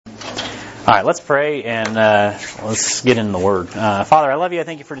All right, let's pray and let's get in the Word. Father, I love you. I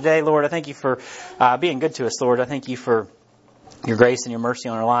thank you for today, Lord. I thank you for being good to us, Lord. I thank you for your grace and your mercy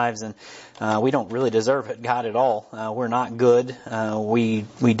on our lives. And we don't really deserve it, God, at all. We're not good. We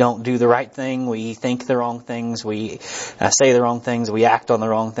don't do the right thing. We think the wrong things. We say the wrong things. We act on the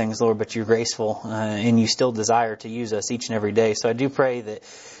wrong things, Lord. But you're graceful and you still desire to use us each and every day. So I do pray that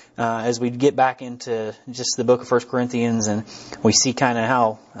as we get back into just the book of 1 Corinthians and we see kind of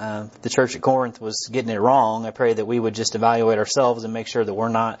how the church at Corinth was getting it wrong, I pray that we would just evaluate ourselves and make sure that we're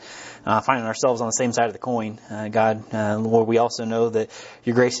not finding ourselves on the same side of the coin. God, Lord, we also know that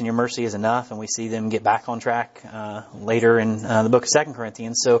your grace and your mercy is enough, and we see them get back on track later in the book of 2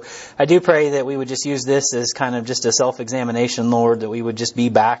 Corinthians. So I do pray that we would just use this as kind of just a self-examination, Lord, that we would just be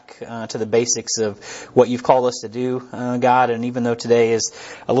back to the basics of what you've called us to do, God. And even though today is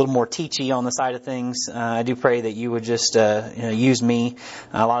a little more teachy on the side of things, I do pray that you would just use me.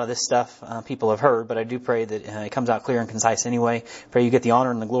 A lot of this stuff people have heard, but I do pray that it comes out clear and concise anyway. Pray you get the honor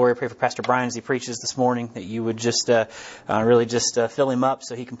and the glory. I pray for Pastor Brian as he preaches this morning, that you would just really just fill him up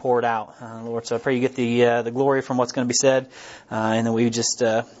so he can pour it out, Lord. So I pray you get the glory from what's going to be said, and that we would just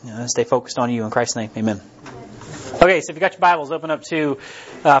stay focused on you in Christ's name. Amen. Okay, so if you got your Bibles, open up to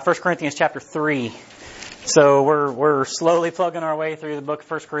 1 Corinthians chapter 3. So we're slowly plugging our way through the book of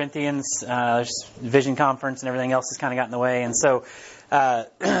 1 Corinthians. Vision conference and everything else has kind of gotten in the way. And so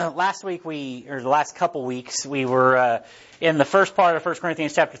last week the last couple weeks, we were in the first part of 1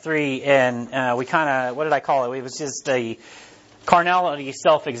 Corinthians chapter 3, and we kind of, what did I call it? It was just a carnality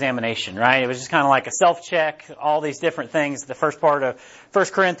self-examination, right? It was just kind of like a self-check, all these different things, the first part of 1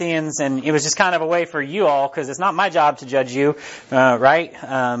 Corinthians, and it was just kind of a way for you all, because it's not my job to judge you, right?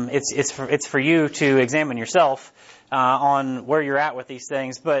 It's for you to examine yourself on where you're at with these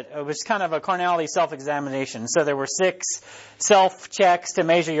things, but it was kind of a carnality self-examination. So there were 6 self-checks to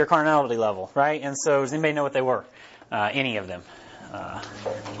measure your carnality level, right? And so does anybody know what they were? Any of them?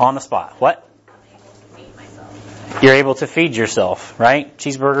 On the spot. What? You're able to feed yourself, right?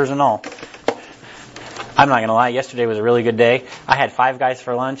 Cheeseburgers and all. I'm not going to lie, yesterday was a really good day. I had 5 Guys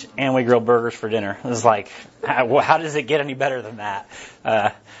for lunch, and we grilled burgers for dinner. It was like, how does it get any better than that?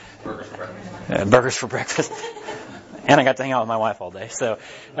 Burgers for breakfast. Burgers for breakfast. And I got to hang out with my wife all day. So,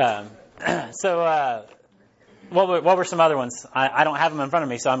 what were some other ones? I don't have them in front of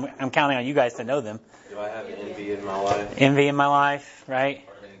me, so I'm counting on you guys to know them. Do I have envy in my life? Envy in my life, right?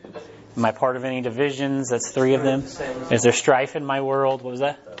 Am I part of any divisions? That's 3 of them. Is there strife in my world? What was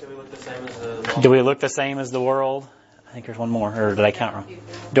that? Do we look the same as the world? Do we look the same as the world? I think there's one more. Or did I count wrong?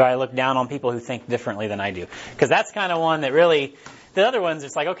 Do I look down on people who think differently than I do? Because that's kind of one that really... The other ones,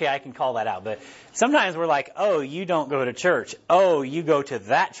 it's like, okay, I can call that out. But sometimes we're like, oh, you don't go to church. Oh, you go to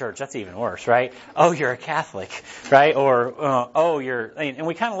that church. That's even worse, right? Oh, you're a Catholic, right? Or, oh, you're... And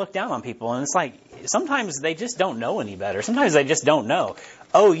we kind of look down on people. And it's like, sometimes they just don't know any better. Sometimes they just don't know.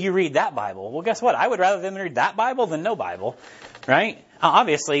 Oh, you read that Bible. Well, guess what? I would rather them read that Bible than no Bible, right?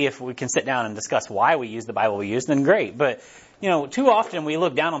 Obviously, if we can sit down and discuss why we use the Bible we use, then great. But, too often we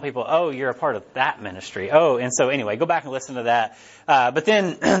look down on people. Oh, you're a part of that ministry. Oh, and so anyway, go back and listen to that. But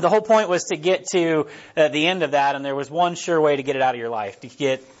then the whole point was to get to the end of that, and there was one sure way to get it out of your life, to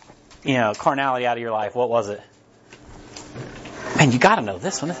get, carnality out of your life. What was it? Man, you got to know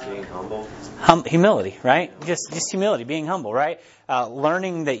this one. Being humble. Humility, right? Just humility, being humble, right?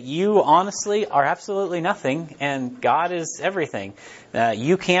 Learning that you honestly are absolutely nothing and God is everything.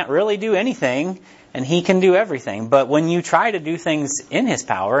 You can't really do anything and He can do everything. But when you try to do things in His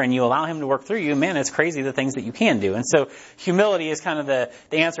power and you allow Him to work through you, man, it's crazy the things that you can do. And so humility is kind of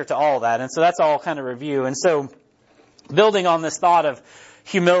the answer to all that. And so that's all kind of review. And so building on this thought of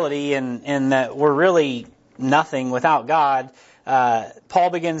humility and that we're really nothing without God, Paul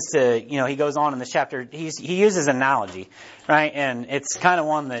begins to, he goes on in this chapter, he uses an analogy, right? And it's kind of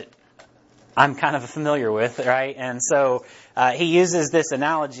one that I'm kind of familiar with, right? And so he uses this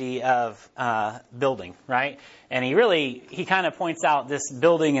analogy of building, right? And he kind of points out this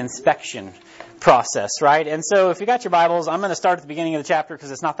building inspection process, right? And so if you got your Bibles, I'm going to start at the beginning of the chapter because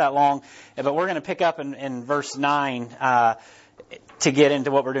it's not that long, but we're going to pick up in verse 9 to get into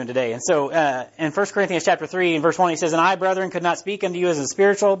what we're doing today. And so in 1 Corinthians chapter 3 and verse 1, he says, "And I, brethren, could not speak unto you as a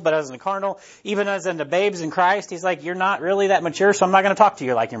spiritual, but as a carnal, even as unto babes in Christ." He's like, you're not really that mature, so I'm not going to talk to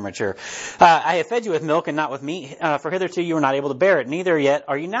you like you're mature. "I have fed you with milk and not with meat, for hitherto you were not able to bear it, neither yet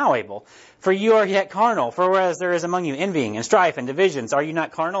are you now able. For you are yet carnal, for whereas there is among you envying and strife and divisions, are you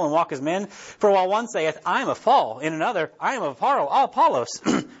not carnal and walk as men? For while one saith, I am of Paul, and another, I am of Apollos,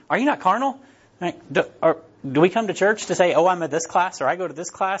 are you not carnal?" Right? Do we come to church to say, oh, I'm at this class, or I go to this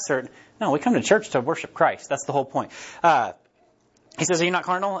class? Or no, we come to church to worship Christ. That's the whole point. He says, are you not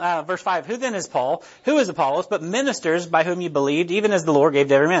carnal? Verse 5, who then is Paul? Who is Apollos? But ministers by whom you believed, even as the Lord gave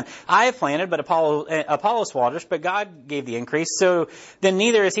to every man. I have planted, but Apollos waters, but God gave the increase. So then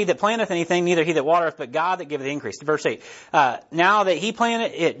neither is he that planteth anything, neither he that watereth, but God that giveth the increase. Verse 8, now he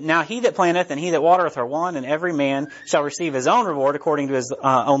that planteth and he that watereth are one, and every man shall receive his own reward according to his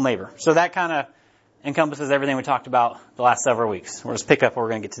own labor. So that kind of encompasses everything we talked about the last several weeks. We'll just pick up where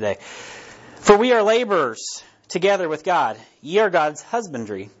we're going to get today. For we are laborers together with God. Ye are God's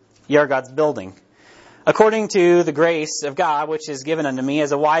husbandry. Ye are God's building. According to the grace of God, which is given unto me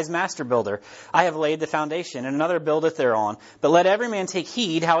as a wise master builder, I have laid the foundation, and another buildeth thereon. But let every man take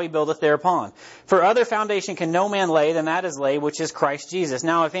heed how he buildeth thereupon. For other foundation can no man lay than that is laid, which is Christ Jesus.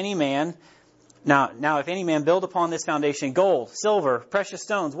 Now if any man build upon this foundation gold, silver, precious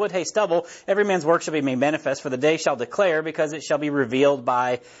stones, wood, hay, stubble, every man's work shall be made manifest, for the day shall declare, because it shall be revealed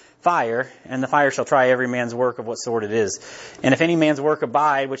by fire, and the fire shall try every man's work of what sort it is. And if any man's work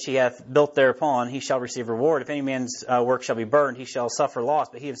abide, which he hath built thereupon, he shall receive reward. If any man's work shall be burned, he shall suffer loss,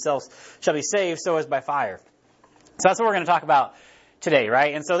 but he himself shall be saved, so as by fire. So that's what we're going to talk about today,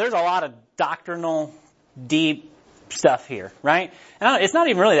 right? And so there's a lot of doctrinal, deep stuff here, right? And it's not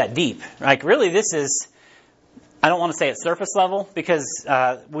even really that deep. Like, really, this is, I don't want to say at surface level, because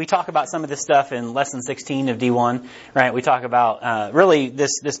we talk about some of this stuff in lesson 16 of D1, right? We talk about, really,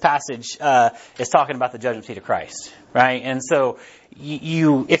 this passage is talking about the judgment seat of Christ, right? And so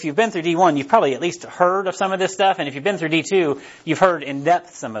if you've been through D1, you've probably at least heard of some of this stuff, and if you've been through D2, you've heard in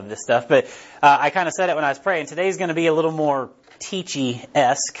depth some of this stuff. But I kind of said it when I was praying. Today's going to be a little more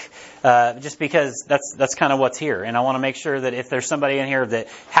teachy-esque, just because that's kind of what's here. And I want to make sure that if there's somebody in here that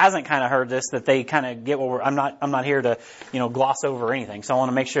hasn't kind of heard this, that they kind of get what I'm not here to, gloss over anything. So I want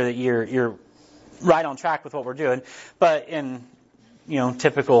to make sure that you're right on track with what we're doing. But in,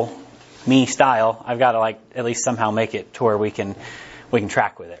 typical me style, I've got to at least somehow make it to where we can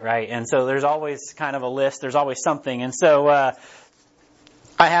track with it, right? And so there's always kind of a list. There's always something. And so,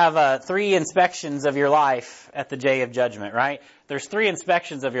 I have 3 inspections of your life at the day of judgment, right? There's 3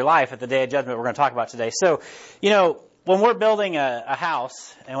 inspections of your life at the day of judgment we're going to talk about today. So, when we're building a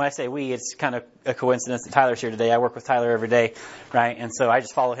house, and when I say we, it's kind of a coincidence that Tyler's here today. I work with Tyler every day, right? And so I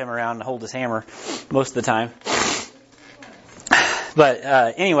just follow him around and hold his hammer most of the time. But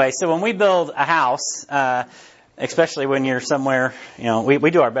anyway, so when we build a house, especially when you're somewhere,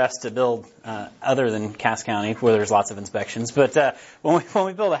 we do our best to build other than Cass County, where there's lots of inspections. But when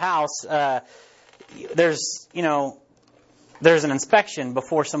we build a house, there's an inspection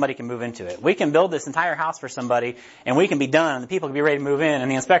before somebody can move into it. We can build this entire house for somebody, and we can be done, and the people can be ready to move in, and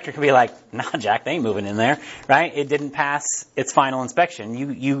the inspector can be like, "Nah, Jack, they ain't moving in there," right? It didn't pass its final inspection.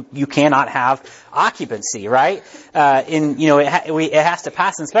 You cannot have occupancy, right? It has to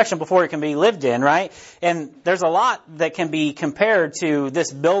pass inspection before it can be lived in, right? And there's a lot that can be compared to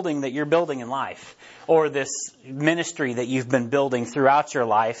this building that you're building in life, or this ministry that you've been building throughout your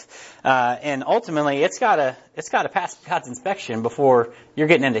life, and ultimately it's got to pass God's inspection before you're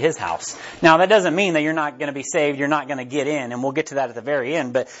getting into His house. Now that doesn't mean that you're not going to be saved, you're not going to get in, and we'll get to that at the very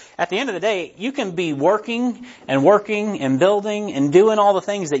end. But at the end of the day, you can be working and building and doing all the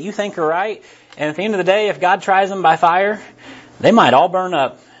things that you think are right, and at the end of the day, if God tries them by fire, they might all burn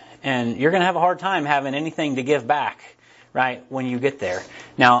up, and you're going to have a hard time having anything to give back, right, when you get there.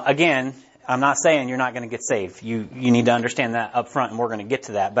 Now again, I'm not saying you're not going to get saved. You need to understand that up front, and we're going to get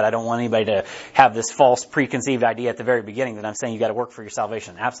to that. But I don't want anybody to have this false preconceived idea at the very beginning that I'm saying you got to work for your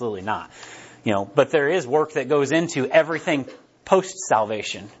salvation. Absolutely not. But there is work that goes into everything post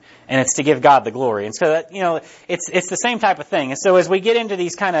salvation, and it's to give God the glory. And so that, it's the same type of thing. And so as we get into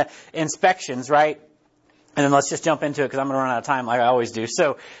these kind of inspections, right? And then let's just jump into it because I'm going to run out of time like I always do.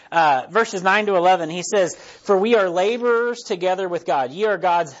 So, verses 9 to 11, he says, "For we are laborers together with God. Ye are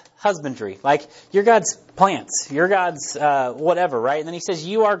God's husbandry." Like, you're God's plants. You're God's whatever, right? And then he says,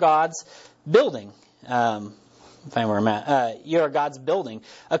 "You are God's building." Find where I'm at. You are God's building,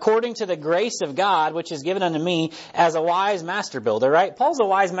 according to the grace of God, which is given unto me as a wise master builder, right? Paul's a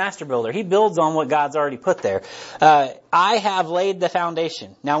wise master builder. He builds on what God's already put there. I have laid the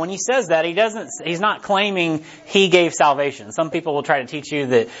foundation. Now, when he says that, he's not claiming he gave salvation. Some people will try to teach you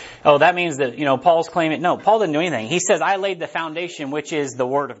that, that means that, Paul's claiming. No, Paul didn't do anything. He says, I laid the foundation, which is the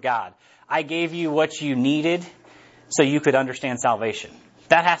Word of God. I gave you what you needed so you could understand salvation.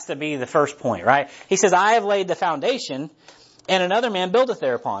 That has to be the first point, right? He says, I have laid the foundation, and another man buildeth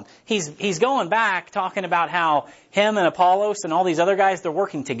thereupon. He's going back talking about how him and Apollos and all these other guys, they're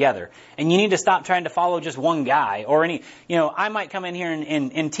working together. And you need to stop trying to follow just one guy or I might come in here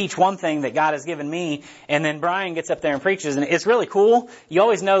and teach one thing that God has given me, and then Brian gets up there and preaches, and it's really cool. You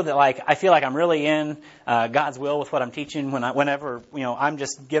always know that I feel like I'm really in God's will with what I'm teaching whenever I'm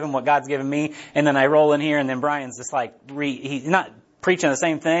just giving what God's given me, and then I roll in here, and then Brian's just he's not preaching the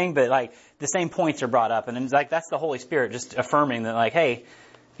same thing, but the same points are brought up, and it's that's the Holy Spirit just affirming that hey,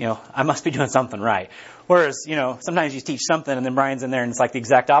 I must be doing something right. Whereas, sometimes you teach something and then Brian's in there and it's the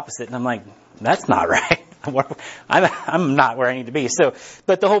exact opposite, and I'm like, that's not right. I'm not where I need to be. So,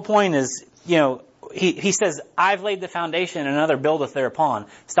 but the whole point is, he says, I've laid the foundation and another buildeth thereupon.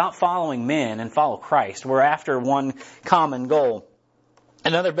 Stop following men and follow Christ. We're after one common goal.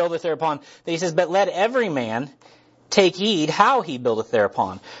 Another buildeth thereupon. He says, but let every man take heed how he buildeth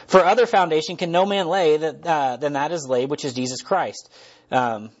thereupon. For other foundation can no man lay than that is laid, which is Jesus Christ.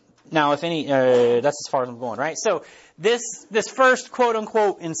 Now, if any, that's as far as I'm going, right? So this first quote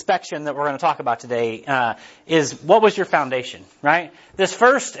unquote inspection that we're going to talk about today is, what was your foundation, right? This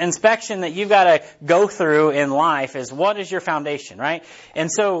first inspection that you've got to go through in life is, what is your foundation, right?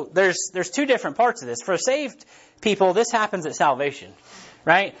 And so there's two different parts of this. For saved people, this happens at salvation,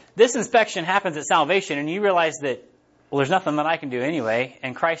 right? This inspection happens at salvation, and you realize that, well, there's nothing that I can do anyway,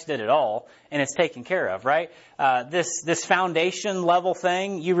 and Christ did it all, and it's taken care of, right? This foundation level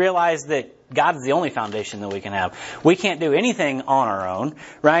thing, you realize that God is the only foundation that we can have. We can't do anything on our own,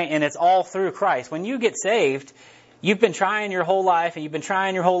 right? And it's all through Christ. When you get saved, you've been trying your whole life, and you've been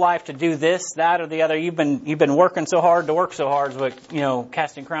trying your whole life to do this, that, or the other. You've been working so hard to work so hard is what,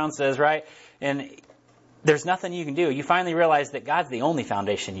 Casting Crowns says, right? And there's nothing you can do. You finally realize that God's the only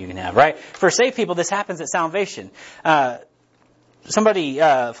foundation you can have, right? For saved people, this happens at salvation. Somebody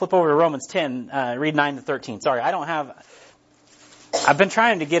flip over to Romans 10, read 9 to 13. Sorry, I've been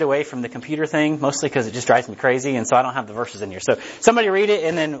trying to get away from the computer thing, mostly because it just drives me crazy, and so I don't have the verses in here. So somebody read it,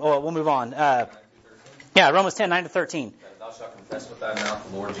 and then we'll move on. Romans 10, 9 to 13. Thou shalt confess with thy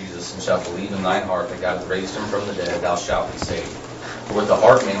mouth the Lord Jesus, and shalt believe in thine heart that God hath raised him from the dead, thou shalt be saved. For with the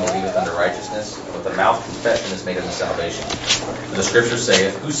heart man believeth unto righteousness, and with the mouth confession is made unto salvation. For the Scripture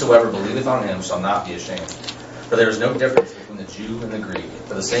saith, whosoever believeth on him shall not be ashamed. For there is no difference between the Jew and the Greek,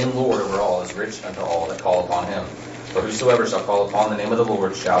 for the same Lord over all is rich unto all that call upon him. For whosoever shall call upon the name of the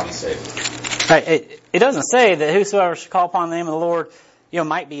Lord shall be saved. Right. It doesn't say that whosoever shall call upon the name of the Lord,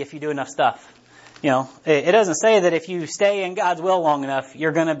 might be if you do enough stuff. It doesn't say that if you stay in God's will long enough,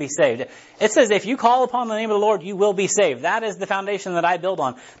 you're going to be saved. It says if you call upon the name of the Lord, you will be saved. That is the foundation that I build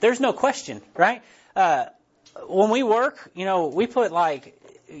on. There's no question, right? When we work, we put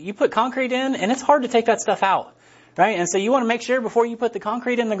you put concrete in, and it's hard to take that stuff out, right? And so you want to make sure before you put the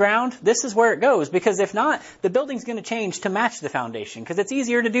concrete in the ground, this is where it goes. Because if not, the building's going to change to match the foundation. Because it's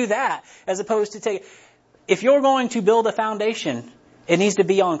easier to do that as opposed to if you're going to build a foundation, it needs to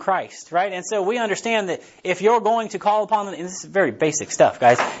be on Christ, right? And so we understand that if you're going to call upon and this is very basic stuff,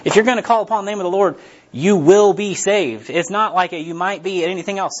 guys. If you're going to call upon the name of the Lord, you will be saved. It's not like you might be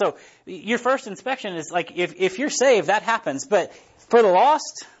anything else. So your first inspection is if you're saved, that happens. But for the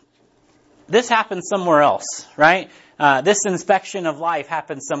lost, this happens somewhere else, right? This inspection of life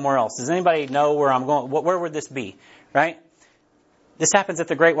happens somewhere else. Does anybody know where I'm going? Where would this be, right? This happens at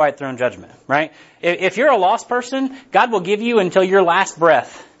the great white throne judgment, right? If you're a lost person, God will give you until your last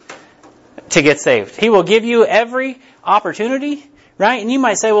breath to get saved. He will give you every opportunity, right? And you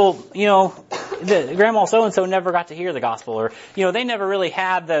might say, well, the grandma so-and-so never got to hear the gospel, or, they never really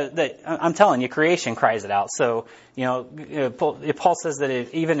had I'm telling you, creation cries it out. So, Paul says that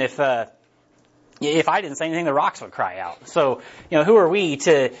even if I didn't say anything, the rocks would cry out. So, who are we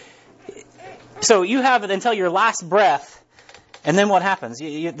to... So you have it until your last breath. And then what happens?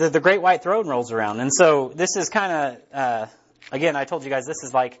 The great white throne rolls around. And so this is kind of, again, I told you guys, this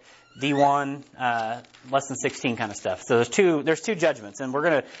is like D1, less than 16 kind of stuff. So there's two judgments. And we're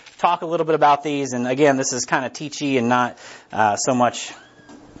going to talk a little bit about these. And again, this is kind of teachy and not so much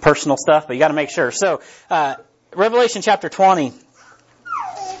personal stuff, but you got to make sure. So Revelation chapter 20.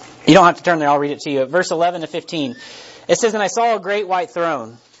 You don't have to turn there. I'll read it to you. Verse 11 to 15. It says, and I saw a great white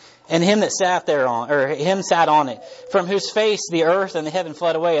throne, and him that sat thereon, or him sat on it, from whose face the earth and the heaven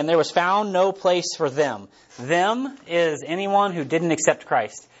fled away, and there was found no place for them. Them is anyone who didn't accept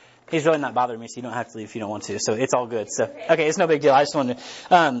Christ. He's really not bothering me, so you don't have to leave if you don't want to. So it's all good. So okay, it's no big deal. I just wanted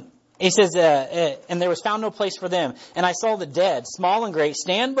to. He says, and there was found no place for them. And I saw the dead, small and great,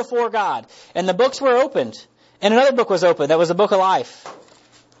 stand before God, and the books were opened, and another book was opened, that was the book of life.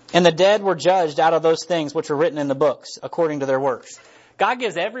 And the dead were judged out of those things which were written in the books, according to their works. God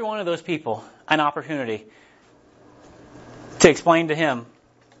gives every one of those people an opportunity to explain to him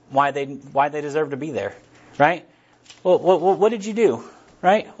why they deserve to be there, right? Well, what did you do,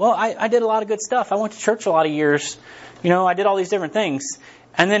 right? Well, I did a lot of good stuff. I went to church a lot of years. I did all these different things.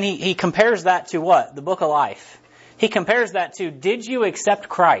 And then he compares that to what? The book of life. He compares that to, did you accept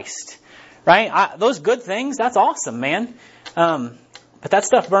Christ? Right? Those good things, that's awesome, man. But that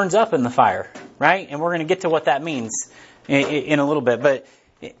stuff burns up in the fire, right? And we're going to get to what that means in a little bit. But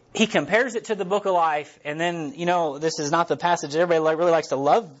he compares it to the book of life, and then, this is not the passage that everybody really likes to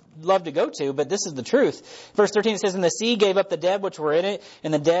love to go to, but this is the truth. Verse 13, it says, and the sea gave up the dead which were in it,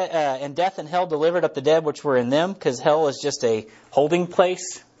 and and death and hell delivered up the dead which were in them, because hell is just a holding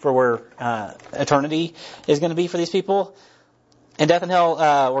place for where eternity is going to be for these people. And death and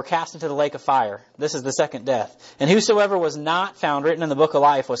hell were cast into the lake of fire. This is the second death. And whosoever was not found written in the book of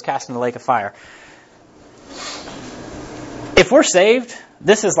life was cast in the lake of fire. If we're saved,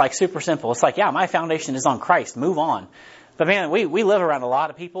 this is like super simple. It's like, yeah, my foundation is on Christ. Move on. But man, we live around a lot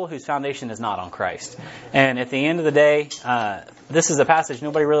of people whose foundation is not on Christ. And at the end of the day, this is a passage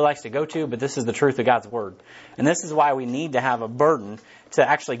nobody really likes to go to, but this is the truth of God's Word. And this is why we need to have a burden to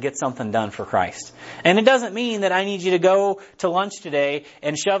actually get something done for Christ. And it doesn't mean that I need you to go to lunch today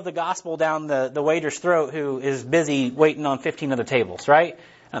and shove the gospel down the waiter's throat who is busy waiting on 15 other tables, right?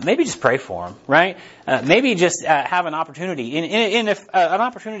 Maybe just pray for them, right? Maybe just have an opportunity. And if an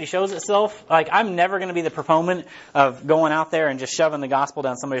opportunity shows itself, like, I'm never going to be the proponent of going out there and just shoving the gospel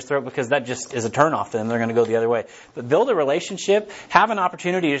down somebody's throat, because that just is a turnoff to them. They're going to go the other way. But build a relationship, have an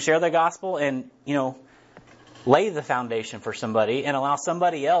opportunity to share the gospel, and, lay the foundation for somebody and allow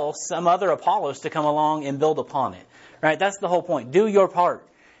somebody else, some other Apollos, to come along and build upon it, right? That's the whole point. Do your part.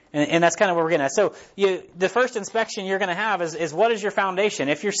 And that's kind of where we're getting at. So the first inspection you're going to have is what is your foundation?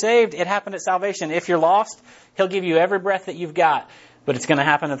 If you're saved, it happened at salvation. If you're lost, He'll give you every breath that you've got, but it's going to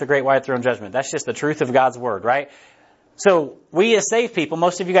happen at the great white throne judgment. That's just the truth of God's Word, right? So we as saved people,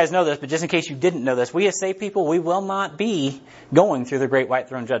 most of you guys know this, but just in case you didn't know this, we as saved people, we will not be going through the great white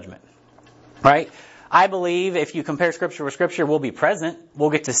throne judgment, right? I believe if you compare Scripture with Scripture, we'll be present.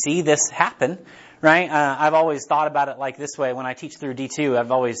 We'll get to see this happen, right? I've always thought about it like this way. When I teach through D2,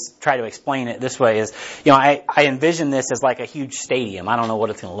 I've always tried to explain it this way: is, I envision this as like a huge stadium. I don't know what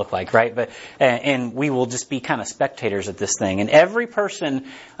it's going to look like, right? But and we will just be kind of spectators at this thing. And every person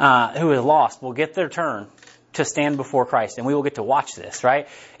who is lost will get their turn to stand before Christ, and we will get to watch this, right?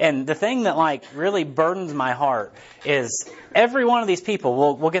 And the thing that really burdens my heart is every one of these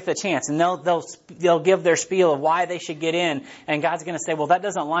people will get the chance, and they'll give their spiel of why they should get in, and God's going to say, well, that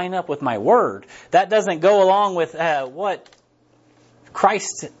doesn't line up with my word. That doesn't go along with what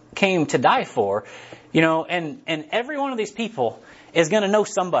Christ came to die for, and every one of these people is going to know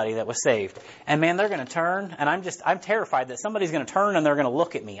somebody that was saved. And man, they're going to turn, and I'm terrified that somebody's going to turn and they're going to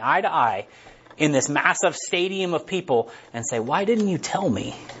look at me eye to eye in this massive stadium of people and say, why didn't you tell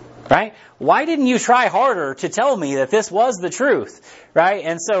me? Right? Why didn't you try harder to tell me that this was the truth? Right?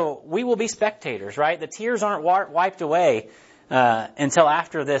 And so we will be spectators, right? The tears aren't wiped away until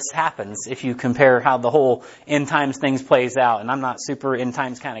after this happens, if you compare how the whole end times things plays out. And I'm not super end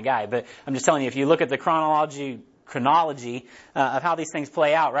times kind of guy, but I'm just telling you, if you look at the chronology of how these things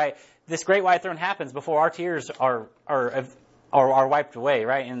play out, right? This great white throne happens before our tears are wiped away,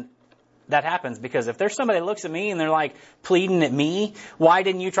 right? And that happens because if there's somebody that looks at me and they're like pleading at me, why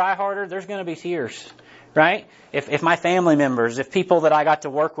didn't you try harder? There's going to be tears, right? If my family members, if people that I got to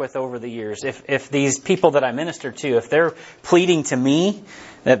work with over the years, if these people that I minister to, if they're pleading to me,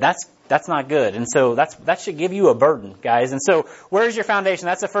 that's not good. And so that should give you a burden, guys. And so where's your foundation?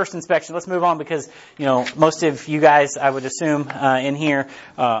 That's the first inspection. Let's move on because, most of you guys, I would assume, in here,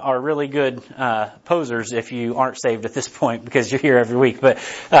 are really good, posers if you aren't saved at this point because you're here every week. But,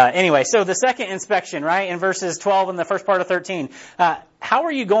 anyway, so the second inspection, right, in verses 12 and the first part of 13, how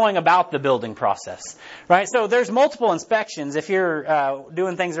are you going about the building process, right? So there's multiple inspections. If you're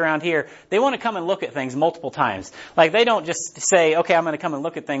doing things around here, they want to come and look at things multiple times. Like they don't just say, okay, I'm going to come and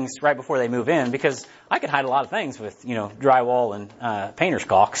look at things right before they move in, because I can hide a lot of things with, drywall and painter's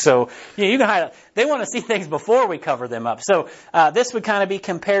caulk. So you can hide. They want to see things before we cover them up. So this would kind of be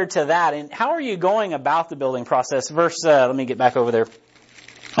compared to that. And how are you going about the building process? Let me get back over there.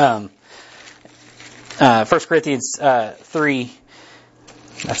 1 Corinthians 3.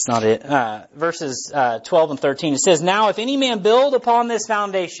 That's not it. Verses 12 and 13. It says, now if any man build upon this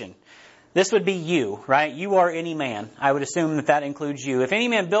foundation, this would be you, right? You are any man. I would assume that includes you. If any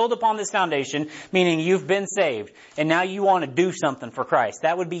man build upon this foundation, meaning you've been saved, and now you want to do something for Christ,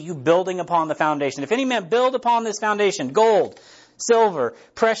 that would be you building upon the foundation. If any man build upon this foundation, gold, silver,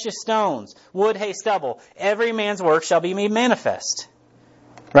 precious stones, wood, hay, stubble, every man's work shall be made manifest.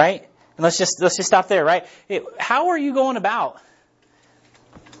 Right? And let's just stop there, right? How are you going about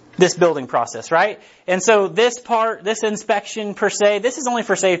this building process, right? And so this inspection per se, this is only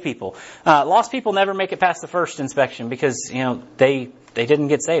for saved people. Lost people never make it past the first inspection because, they didn't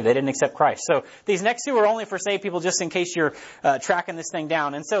get saved. They didn't accept Christ. So these next two are only for saved people, just in case you're tracking this thing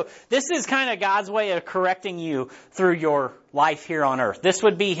down. And so this is kind of God's way of correcting you through your life here on earth. This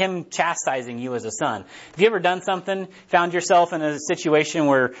would be Him chastising you as a son. Have you ever done something, found yourself in a situation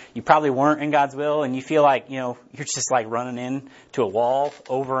where you probably weren't in God's will, and you feel like, you're just like running into a wall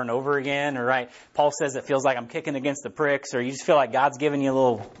over and over again, or right? Paul says it feels like I'm kicking against the pricks, or you just feel like God's giving you a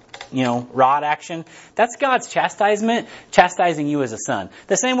little, rod action. That's God's chastisement, chastising you as a son.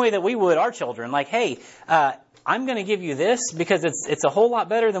 The same way that we would our children, like, hey, I'm going to give you this because it's a whole lot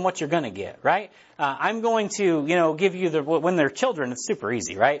better than what you're going to get, right? I'm going to, give you when they're children, it's super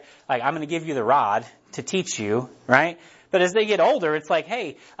easy, right? Like, I'm going to give you the rod to teach you, right? But as they get older, it's like,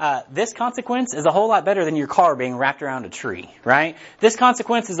 hey, this consequence is a whole lot better than your car being wrapped around a tree, right? This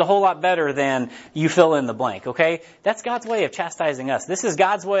consequence is a whole lot better than you fill in the blank, okay? That's God's way of chastising us. This is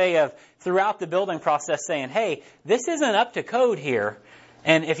God's way of, throughout the building process, saying, hey, this isn't up to code here.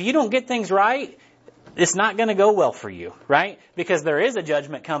 And if you don't get things right, it's not going to go well for you, right? Because there is a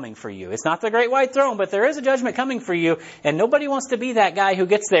judgment coming for you. It's not the great white throne, but there is a judgment coming for you, and nobody wants to be that guy who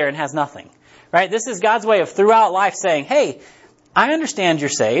gets there and has nothing, right? This is God's way of throughout life saying, hey, I understand you're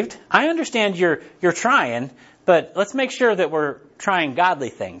saved. I understand you're trying, but let's make sure that we're trying godly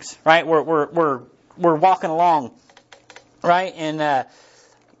things, right? We're walking along, right? And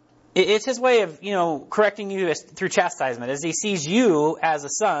it's His way of, correcting you through chastisement as He sees you as a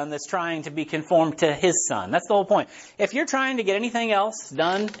son that's trying to be conformed to His Son. That's the whole point. If you're trying to get anything else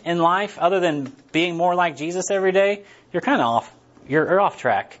done in life other than being more like Jesus every day, you're kind of off. You're off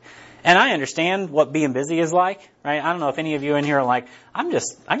track. And I understand what being busy is like, right? I don't know if any of you in here are like,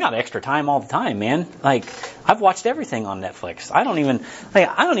 I got extra time all the time, man. Like, I've watched everything on Netflix. I don't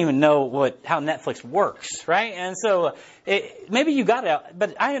even know how Netflix works, right? And so, maybe you got it,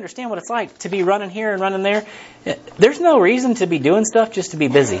 but I understand what it's like to be running here and running there. There's no reason to be doing stuff just to be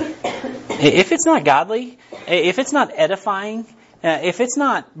busy. If it's not godly, if it's not edifying, if it's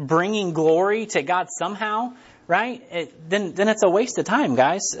not bringing glory to God somehow, right? Then it's a waste of time,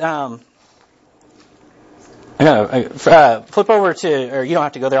 guys. I gotta flip over to, or you don't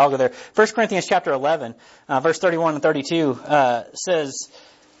have to go there. I'll go there. 1 Corinthians chapter 11, verse 31 and 32 says,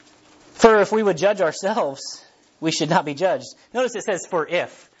 "For if we would judge ourselves, we should not be judged." Notice it says "for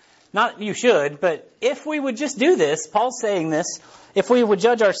if," not you should, but if we would just do this. Paul's saying this. If we would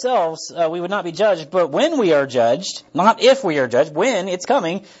judge ourselves, we would not be judged. But when we are judged, not if we are judged, when it's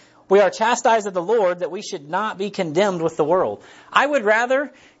coming, we are chastised of the Lord that we should not be condemned with the world. I would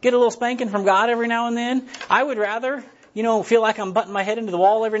rather get a little spanking from God every now and then. I would rather, feel like I'm butting my head into the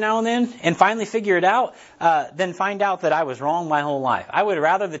wall every now and then and finally figure it out than find out that I was wrong my whole life. I would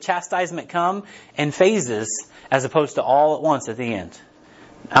rather the chastisement come in phases as opposed to all at once at the end.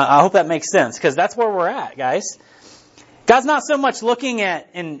 I hope that makes sense, because that's where we're at, guys. God's not so much looking at,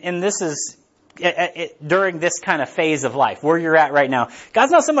 and this is during this kind of phase of life, where you're at right now.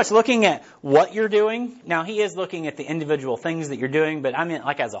 God's not so much looking at what you're doing. Now, He is looking at the individual things that you're doing, but I mean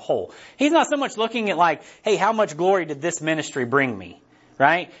like as a whole. He's not so much looking at like, hey, how much glory did this ministry bring me?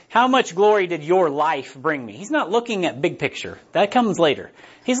 Right? How much glory did your life bring me? He's not looking at big picture. That comes later.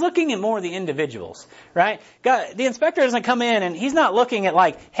 He's looking at more of the individuals, right? God, the inspector doesn't come in and he's not looking at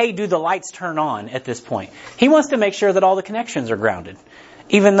like, hey, do the lights turn on at this point? He wants to make sure that all the connections are grounded.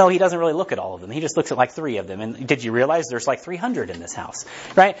 Even though he doesn't really look at all of them. He just looks at like 3 of them. And did you realize there's like 300 in this house?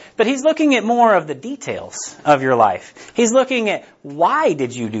 Right? But he's looking at more of the details of your life. He's looking at, why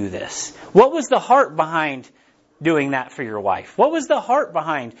did you do this? What was the heart behind doing that for your wife? What was the heart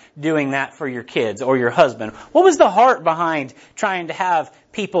behind doing that for your kids or your husband? What was the heart behind trying to have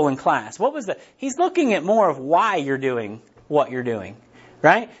people in class? He's looking at more of why you're doing what you're doing.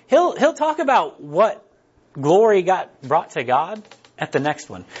 Right? He'll talk about what glory got brought to God at the next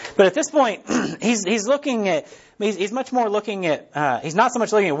one. But at this point, he's looking at, he's much more looking at, he's not so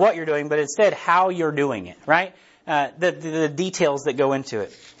much looking at what you're doing, but instead how you're doing it, right? The details that go into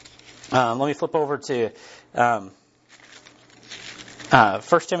it. Let me flip over to 1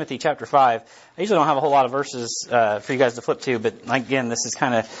 Timothy chapter 5. I usually don't have a whole lot of verses for you guys to flip to, but again, this is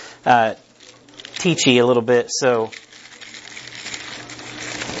kind of teachy a little bit, so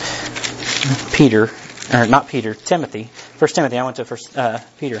Timothy. 1 Timothy, I went to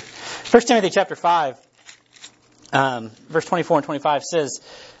Peter. 1 Timothy chapter 5, verse 24 and 25 says,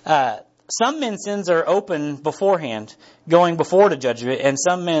 some men's sins are open beforehand, going before the judgment, and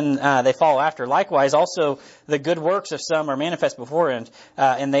some men, they follow after. Likewise, also the good works of some are manifest beforehand,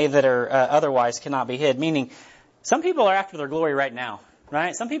 and they that are otherwise cannot be hid. Meaning, some people are after their glory right now,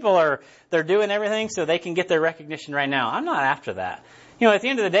 right? Some people they're doing everything so they can get their recognition right now. I'm not after that. At the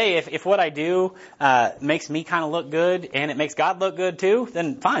end of the day, if what I do makes me kind of look good and it makes God look good too,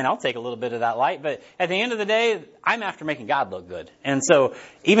 then fine, I'll take a little bit of that light. But at the end of the day, I'm after making God look good. And so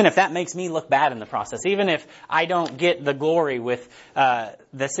even if that makes me look bad in the process, even if I don't get the glory with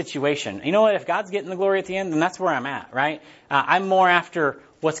the situation, you know what? If God's getting the glory at the end, then that's where I'm at, right? I'm more after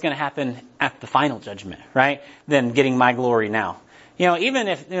what's going to happen at the final judgment, right, than getting my glory now. Even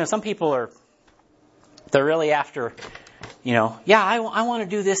if, some people they're really after, I want to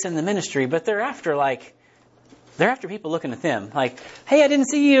do this in the ministry, but they're after people looking at them. Like, hey, I didn't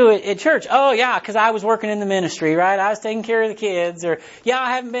see you at church. Oh, yeah, because I was working in the ministry, right? I was taking care of the kids. Or, yeah,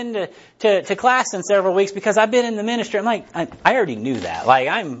 I haven't been to class in several weeks because I've been in the ministry. I'm like, I already knew that. Like,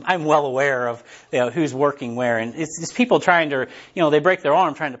 I'm well aware of who's working where. And it's people trying to, they break their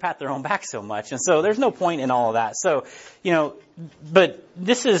arm trying to pat their own back so much. And so there's no point in all of that. So, but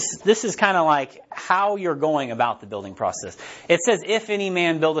this is kind of like how you're going about the building process. It says, if any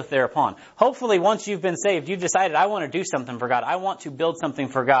man buildeth thereupon. Hopefully, once you've been saved, you've decided, I want to do something for God. I want to build something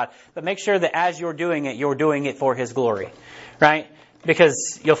for God. But make sure that as you're doing it for His glory, right?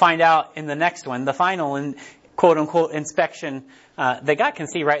 Because you'll find out in the next one, the final and quote unquote inspection, that God can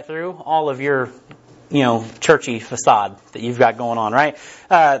see right through all of your, churchy facade that you've got going on, right?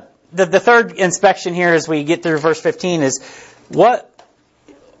 The third inspection here as we get through verse 15 is will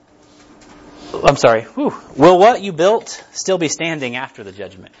what you built still be standing after the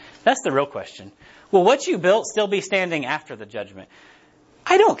judgment? That's the real question. Will what you built still be standing after the judgment?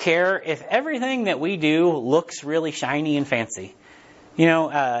 I don't care if everything that we do looks really shiny and fancy. We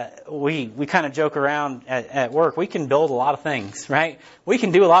kind of joke around at work. We can build a lot of things, right? We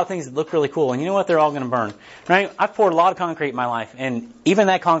can do a lot of things that look really cool. And you know what? They're all going to burn, right? I've poured a lot of concrete in my life, and even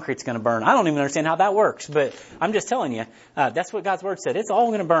that concrete's going to burn. I don't even understand how that works, but I'm just telling you, that's what God's Word said. It's all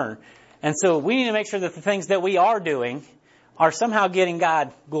going to burn. And so we need to make sure that the things that we are doing are somehow getting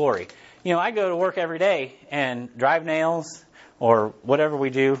God glory. I go to work every day and drive nails or whatever we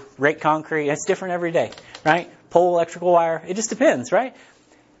do, rake concrete. It's different every day, right? Pull electrical wire. It just depends, right?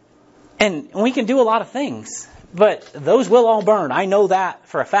 And we can do a lot of things, but those will all burn. I know that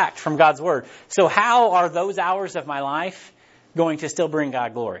for a fact from God's Word. So how are those hours of my life going to still bring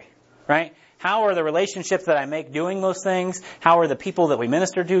God glory, right? How are the relationships that I make doing those things? How are the people that we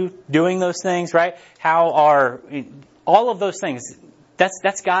minister to doing those things, right? How are all of those things?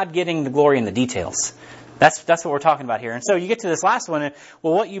 That's God getting the glory in the details. That's what we're talking about here. And so you get to this last one,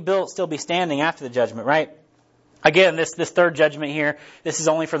 will what you built still be standing after the judgment, right? Again, this third judgment here, this is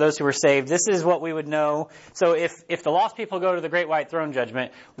only for those who are saved. This is what we would know. So if the lost people go to the great white throne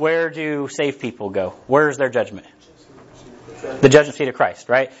judgment, where do saved people go? Where's their judgment? The judgment seat of Christ,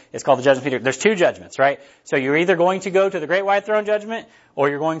 right? It's called the judgment seat. There's two judgments, right? So you're either going to go to the great white throne judgment or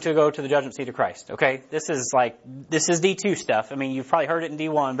you're going to go to the judgment seat of Christ, okay? This is D2 stuff. I mean, you've probably heard it in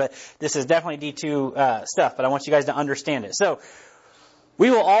D1, but this is definitely D2 stuff, but I want you guys to understand it. So we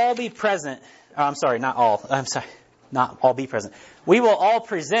will all be present. Not all be present. We will all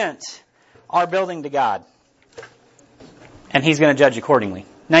present our building to God, and He's going to judge accordingly.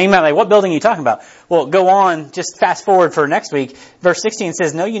 Now you might be like, what building are you talking about? Well, go on, just fast forward for next week. Verse 16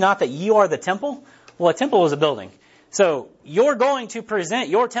 says, know you not that you are the temple? Well, a temple is a building. So you're going to present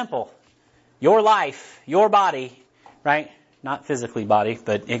your temple, your life, your body, right? Not physically body,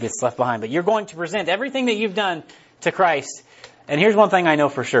 but it gets left behind. But you're going to present everything that you've done to Christ. And here's one thing I know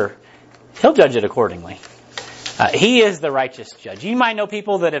for sure. He'll judge it accordingly. He is the righteous judge. You might know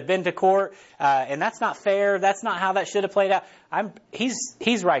people that have been to court, and that's not fair. That's not how that should have played out.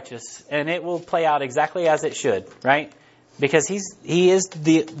 He's righteous, and it will play out exactly as it should, right? Because he is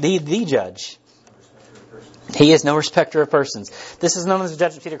the judge. He is no respecter of persons. This is known as the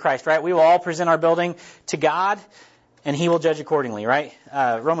judgment seat of Christ, right? We will all present our building to God, and He will judge accordingly, right?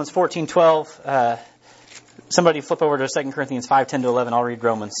 Romans 14:12. Somebody flip over to 2 Corinthians 5:10-11. I'll read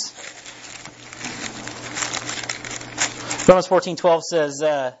Romans. Romans 14:12 says,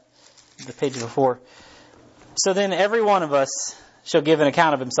 the page before, so then every one of us shall give an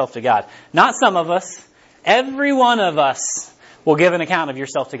account of himself to God. Not some of us. Every one of us will give an account of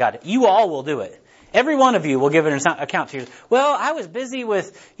yourself to God. You all will do it. Every one of you will give an account to you. Well, I was busy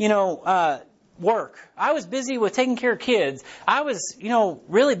with, work. I was busy with taking care of kids. I was,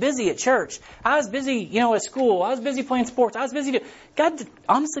 really busy at church. I was busy, at school. I was busy playing sports. I was busy. God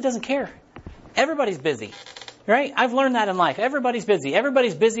honestly doesn't care. Everybody's busy. Right? I've learned that in life. Everybody's busy.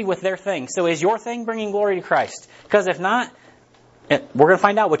 Everybody's busy with their thing. So is your thing bringing glory to Christ? Because if not, we're going to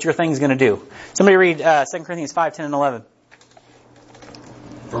find out what your thing's going to do. Somebody read 2 Corinthians 5, 10 and 11.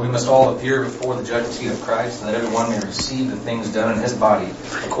 For we must all appear before the judgment seat of Christ, and that every one may receive the things done in his body,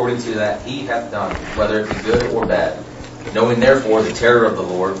 according to that he hath done, whether it be good or bad. Knowing therefore the terror of the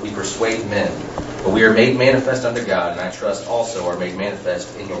Lord, we persuade men. But we are made manifest unto God, and I trust also are made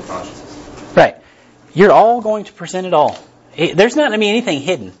manifest in your consciences. Right. You're all going to present it all. There's not going to be anything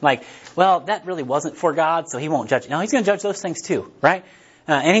hidden. Like, well, that really wasn't for God, so he won't judge it. No, he's going to judge those things too, right?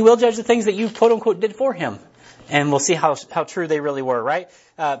 And he will judge the things that you, quote unquote, did for him. And we'll see how true they really were, right?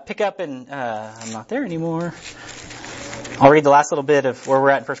 Pick up in, I'm not there anymore. I'll read the last little bit of where we're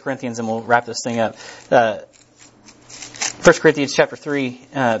at in 1 Corinthians and we'll wrap this thing up. 1 Corinthians chapter 3,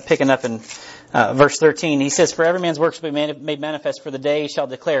 picking up in verse 13, he says, For every man's work shall be made manifest, for the day shall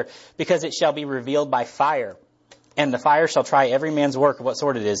declare, because it shall be revealed by fire. And the fire shall try every man's work of what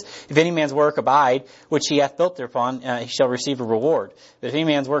sort it is. If any man's work abide, which he hath built thereon, he shall receive a reward. But if any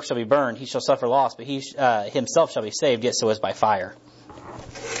man's work shall be burned, he shall suffer loss, but he himself shall be saved, yet so as by fire.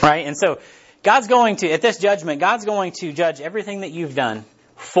 Right? And so, God's going to, at this judgment, God's going to judge everything that you've done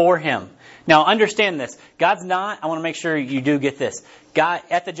for him. Now, understand this. God's not, I want to make sure you do get this. God,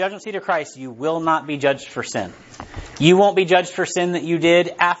 at the judgment seat of Christ, you will not be judged for sin. You won't be judged for sin that you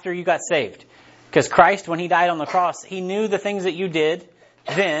did after you got saved. Because Christ, when he died on the cross, he knew the things that you did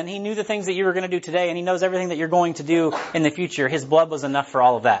then. He knew the things that you were going to do today, and he knows everything that you're going to do in the future. His blood was enough for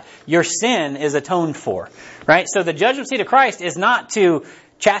all of that. Your sin is atoned for. Right? So the judgment seat of Christ is not to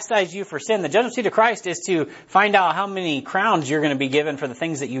chastise you for sin. The judgment seat of Christ is to find out how many crowns you're going to be given for the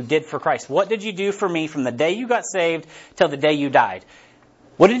things that you did for Christ. What did you do for me from the day you got saved till the day you died?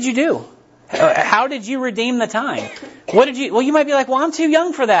 What did you do? How did you redeem the time? Well, you might be like, well, I'm too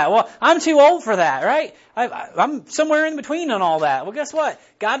young for that. Well, I'm too old for that, right? I'm somewhere in between on all that. Well, guess what?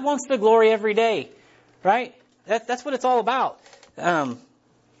 God wants the glory every day, right? That's what it's all about.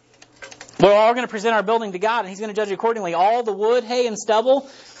 We're all going to present our building to God, and he's going to judge accordingly. All the wood, hay, and stubble,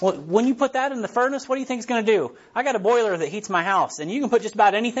 when you put that in the furnace, what do you think it's going to do? I got a boiler that heats my house, and you can put just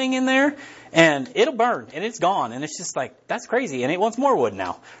about anything in there, and it'll burn, and it's gone. And it's just like, that's crazy, and it wants more wood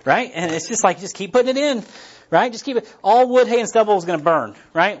now, right? And it's just like, just keep putting it in, right? Just keep it. All wood, hay, and stubble is going to burn,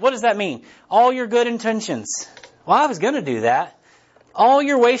 right? What does that mean? All your good intentions. Well, I was going to do that. All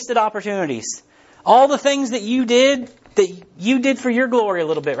your wasted opportunities. All the things that you did for your glory a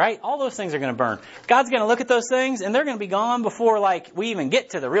little bit, right? All those things are going to burn. God's going to look at those things, and they're going to be gone before, we even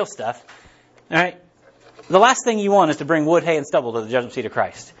get to the real stuff. All right? The last thing you want is to bring wood, hay, and stubble to the judgment seat of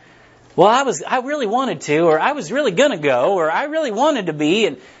Christ. Well, I really wanted to, or I was really going to go, or I really wanted to be,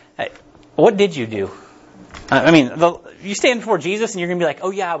 and what did you do? You stand before Jesus, and you're going to be like, oh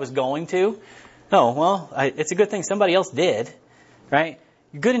yeah, I was going to. Oh, well, it's a good thing somebody else did, right?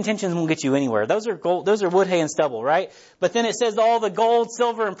 Good intentions won't get you anywhere. Those are gold, those are wood, hay, and stubble, right? But then it says all the gold,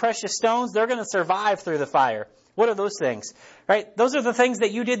 silver, and precious stones, they're going to survive through the fire. What are those things? Right? Those are the things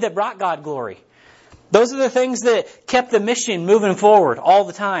that you did that brought God glory. Those are the things that kept the mission moving forward all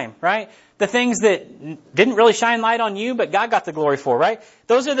the time, right? The things that didn't really shine light on you, but God got the glory for, right?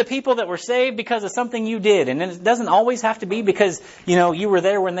 Those are the people that were saved because of something you did. And it doesn't always have to be because, you were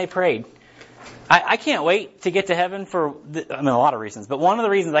there when they prayed. I can't wait to get to heaven for, a lot of reasons, but one of the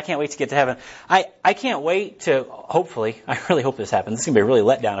reasons I can't wait to get to heaven, I can't wait to, hopefully, I really hope this happens. It's going to be a really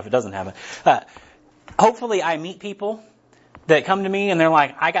letdown if it doesn't happen. Hopefully I meet people that come to me and they're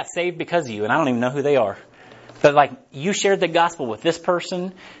like, I got saved because of you, and I don't even know who they are. But you shared the gospel with this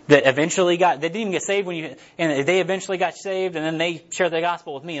person that eventually they didn't even get saved and they eventually got saved, and then they shared the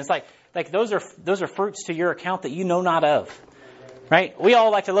gospel with me. It's like those are fruits to your account that you know not of. Right? We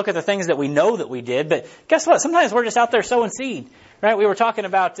all like to look at the things that we know that we did, but guess what? Sometimes we're just out there sowing seed. Right? We were talking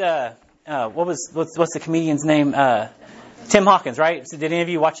about what's the comedian's name? Tim Hawkins, right? So did any of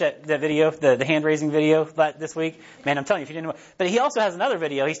you watch that video, the hand raising video this week? Man, I'm telling you, if you didn't know. But he also has another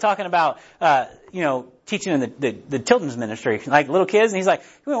video. He's talking about teaching in the children's ministry, like little kids, and he's like,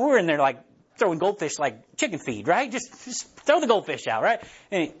 we're in there throwing goldfish like chicken feed, right? Just throw the goldfish out, right?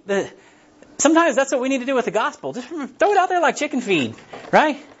 And sometimes that's what we need to do with the gospel. Just throw it out there like chicken feed,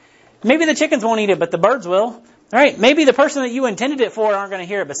 right? Maybe the chickens won't eat it, but the birds will, right? Maybe the person that you intended it for aren't going to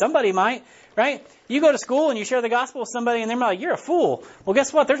hear it, but somebody might, right? You go to school and you share the gospel with somebody and they're like, you're a fool. Well,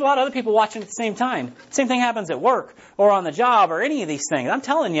 guess what? There's a lot of other people watching at the same time. Same thing happens at work or on the job or any of these things. I'm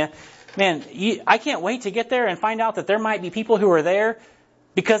telling you, man, I can't wait to get there and find out that there might be people who are there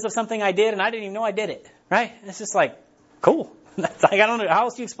because of something I did and I didn't even know I did it, right? It's just cool. That's I don't know how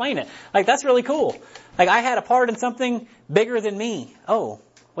else you explain it. That's really cool. I had a part in something bigger than me. Oh,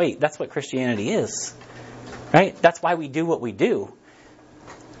 wait, that's what Christianity is. right? That's why we do what we do.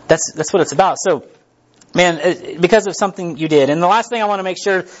 That's what it's about. So, man, because of something you did. And the last thing I want to make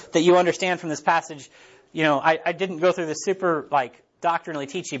sure that you understand from this passage, I didn't go through this super, doctrinally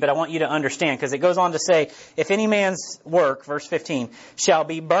teachy, but I want you to understand, because it goes on to say, if any man's work, verse 15, shall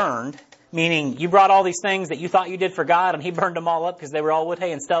be burned, meaning you brought all these things that you thought you did for God, and he burned them all up because they were all wood,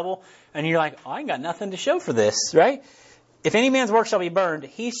 hay, and stubble, and you're like, I ain't got nothing to show for this, right? If any man's work shall be burned,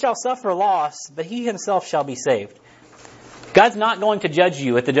 he shall suffer loss, but he himself shall be saved. God's not going to judge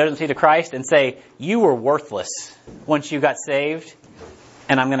you at the judgment seat of Christ and say, you were worthless once you got saved,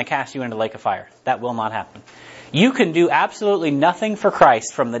 and I'm going to cast you into the lake of fire. That will not happen. You can do absolutely nothing for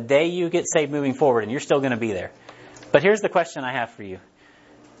Christ from the day you get saved moving forward, and you're still going to be there. But here's the question I have for you.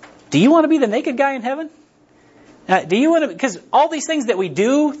 Do you want to be the naked guy in heaven? Do you want to? Because all these things that we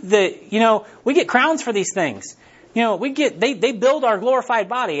do, we get crowns for these things. They build our glorified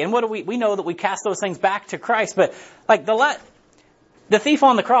body, and what do we know that we cast those things back to Christ. But the thief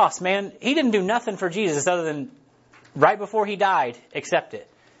on the cross, man, he didn't do nothing for Jesus other than right before he died, accept it,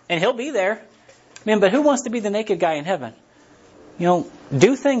 and he'll be there. Man, but who wants to be the naked guy in heaven?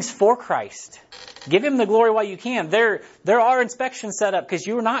 Do things for Christ. Give him the glory while you can. There are inspections set up because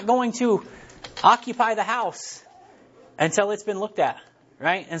you're not going to occupy the house until it's been looked at,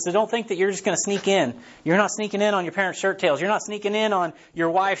 right? And so don't think that you're just going to sneak in. You're not sneaking in on your parents' shirt tails. You're not sneaking in on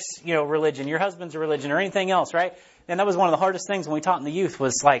your wife's, religion, your husband's religion, or anything else, right? And that was one of the hardest things when we taught in the youth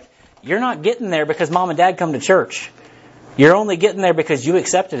was you're not getting there because mom and dad come to church. You're only getting there because you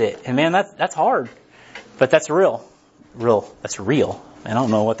accepted it. And man, that's hard. But that's real. That's real. And I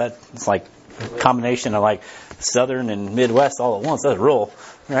don't know what it's like. A combination of Southern and Midwest all at once. That's rural,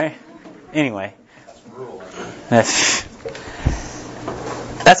 right? Anyway. That's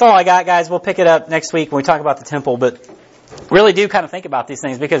all I got, guys. We'll pick it up next week when we talk about the temple. But really do kind of think about these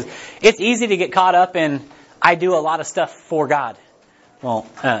things because it's easy to get caught up in, I do a lot of stuff for God. Well,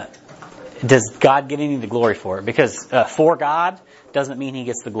 does God get any of the glory for it? Because for God doesn't mean he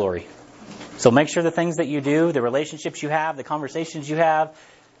gets the glory. So make sure the things that you do, the relationships you have, the conversations you have,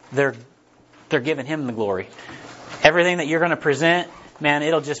 they're giving him the glory. Everything that you're going to present, man,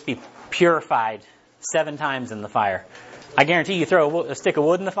 it'll just be purified 7 times in the fire. I guarantee you throw a stick of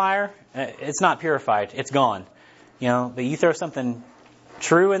wood in the fire, it's not purified. It's gone. But you throw something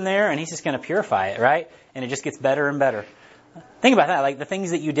true in there and he's just going to purify it, right? And it just gets better and better. Think about that, the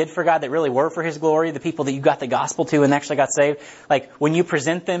things that you did for God that really were for his glory, the people that you got the gospel to and actually got saved, when you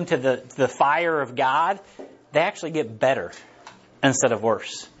present them to the fire of God, they actually get better instead of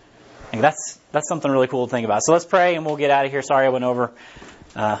worse. That's something really cool to think about. So let's pray and we'll get out of here. Sorry I went over.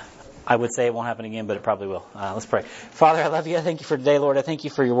 I would say it won't happen again, but it probably will. Let's pray. Father, I love you. I thank you for today, Lord. I thank you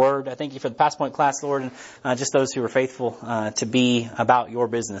for your word. I thank you for the Past Point class, Lord, and just those who are faithful to be about your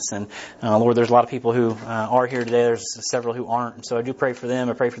business. And Lord, there's a lot of people who are here today. There's several who aren't. And so I do pray for them.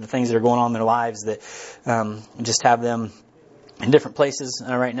 I pray for the things that are going on in their lives that just have them in different places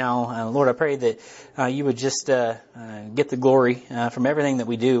right now. Lord, I pray that you would just get the glory from everything that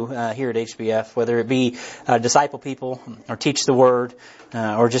we do here at HBF, whether it be disciple people or teach the word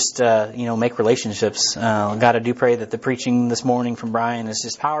or just make relationships. God, I do pray that the preaching this morning from Brian is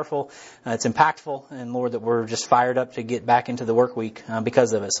just powerful. It's impactful, and Lord, that we're just fired up to get back into the work week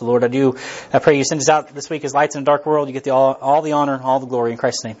because of it. So Lord, I pray you send us out this week as lights in a dark world. You get all the honor, all the glory in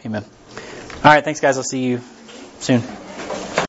Christ's name. Amen. All right, thanks guys. I'll see you soon.